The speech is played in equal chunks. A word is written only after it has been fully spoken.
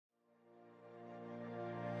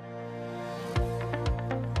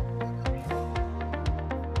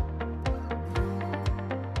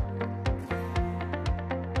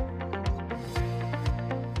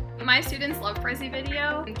My students love Prezi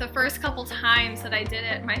video. The first couple times that I did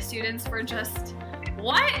it, my students were just,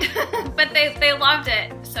 what? But they loved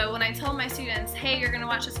it. So when I tell my students, hey, you're gonna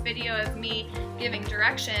watch this video of me giving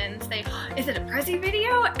directions, is it a Prezi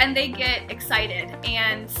video? And they get excited.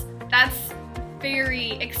 And that's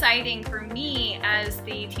very exciting for me as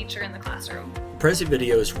the teacher in the classroom. Prezi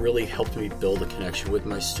video has really helped me build a connection with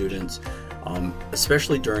my students,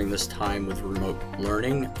 especially during this time with remote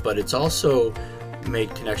learning, but it's also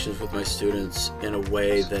made connections with my students in a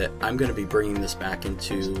way that I'm going to be bringing this back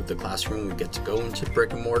into the classroom. We get to go into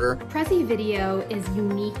brick and mortar. Prezi video is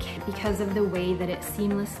unique because of the way that it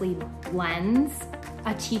seamlessly blends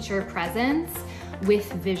a teacher presence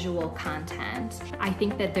with visual content. I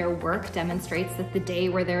think that their work demonstrates that the day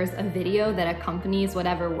where there's a video that accompanies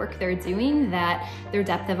whatever work they're doing, that their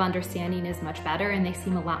depth of understanding is much better and they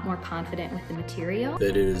seem a lot more confident with the material.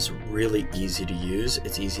 That it is really easy to use,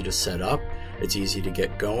 it's easy to set up, it's easy to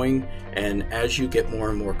get going, and as you get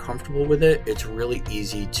more and more comfortable with it, it's really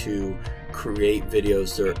easy to create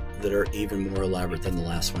videos that are even more elaborate than the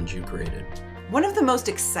last ones you created. One of the most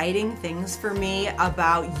exciting things for me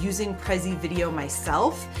about using Prezi video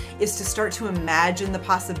myself is to start to imagine the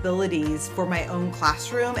possibilities for my own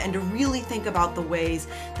classroom and to really think about the ways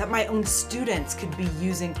that my own students could be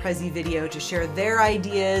using Prezi video to share their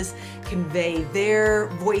ideas, convey their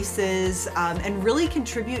voices, and really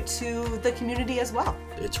contribute to the community as well.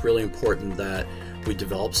 It's really important that we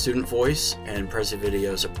develop student voice, and Prezi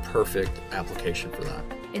video is a perfect application for that.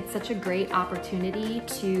 It's such a great opportunity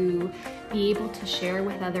to be able to share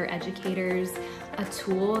with other educators a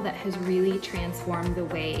tool that has really transformed the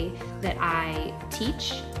way that I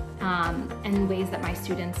teach and ways that my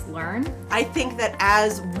students learn. I think that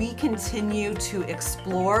as we continue to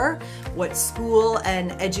explore what school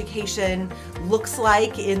and education looks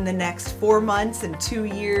like in the next 4 months and 2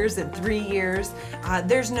 years and 3 years,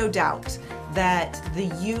 there's no doubt that the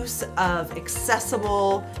use of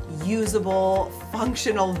accessible, usable,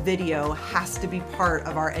 functional video has to be part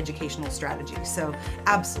of our educational strategy. So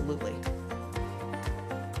absolutely.